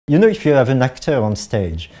You know, if you have an actor on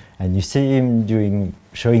stage and you see him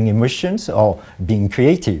showing emotions or being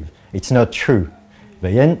creative, it's not true.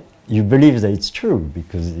 But then you believe that it's true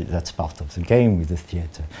because that's part of the game with the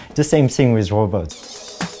theatre. The same thing with robots.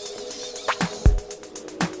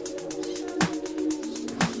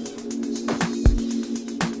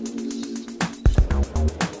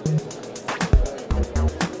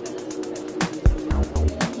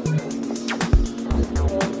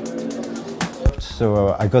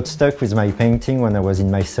 So I got stuck with my painting when I was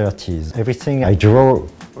in my 30s. Everything I draw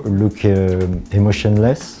looked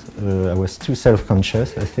emotionless. I was too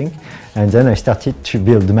self-conscious, I think. And then I started to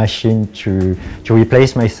build a machine to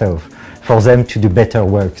replace myself, for them to do better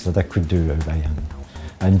work that I could do by hand.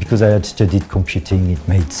 And because I had studied computing, it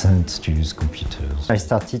made sense to use computers. I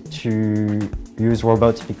started to use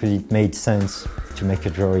robots because it made sense to make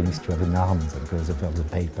a drawing, to have an arm that goes over the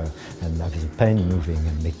paper and have the pen moving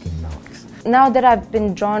and making marks. Now that I've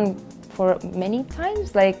been drawn for many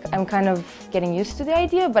times, I'm kind of getting used to the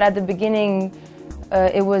idea, but at the beginning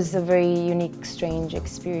it was a very unique, strange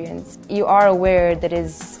experience. You are aware that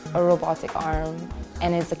it's a robotic arm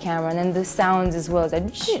and it's a camera, and then the sounds as well.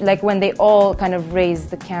 Like when they all kind of raise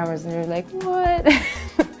the cameras and you're like, what?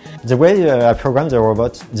 The way I program the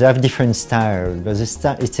robots, they have different styles, but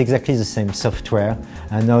it's exactly the same software,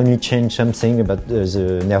 and I only change something about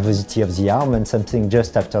the nervosity of the arm and something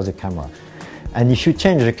just after the camera. And if you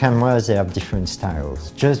change the cameras, they have different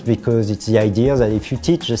styles, just because it's the idea that if you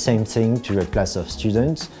teach the same thing to a class of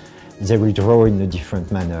students, they will draw in a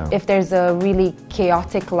different manner. If there's a really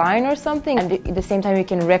chaotic line or something, and at the same time you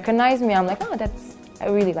can recognize me, I'm like, oh, I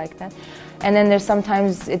really like that. And then there's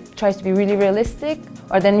sometimes it tries to be really realistic,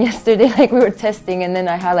 or then yesterday we were testing and then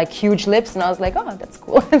I had huge lips and I was like, oh, that's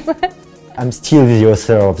cool. I'm still the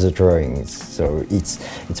author of the drawings, so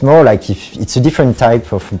it's more like if it's a different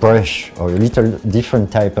type of brush or a little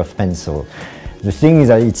different type of pencil. The thing is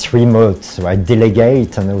that it's remote, so I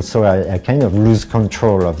delegate, and also I kind of lose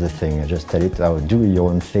control of the thing. I just tell it, oh, do your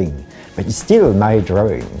own thing. But it's still my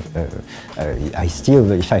drawing.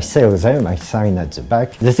 If I sell them, I sign at the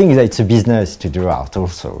back. The thing is that it's a business to do art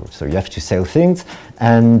also, so you have to sell things,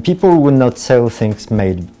 and people would not sell things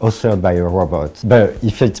authored by a robot. But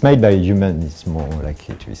if it's made by a human, it's more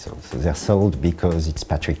likely to be sold. So they're sold because it's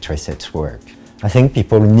PATRiCK TRESSET's work. I think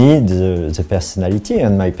people need the personality,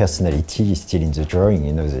 and my personality is still in the drawing,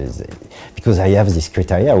 you know, because I have this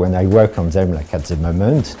criteria. When I work on them, like at the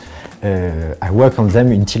moment, I work on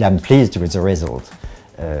them until I'm pleased with the result.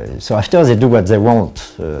 So after they do what they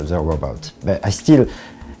want, the robot, but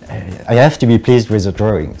I have to be pleased with the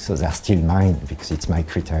drawing, so they're still mine because it's my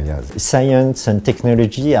criteria. Science and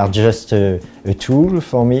technology are just a tool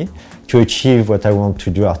for me to achieve what I want to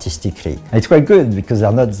do artistically. And it's quite good because there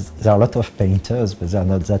are a lot of painters, but there are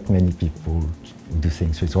not that many people who do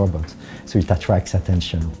things with robots, so it attracts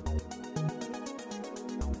attention.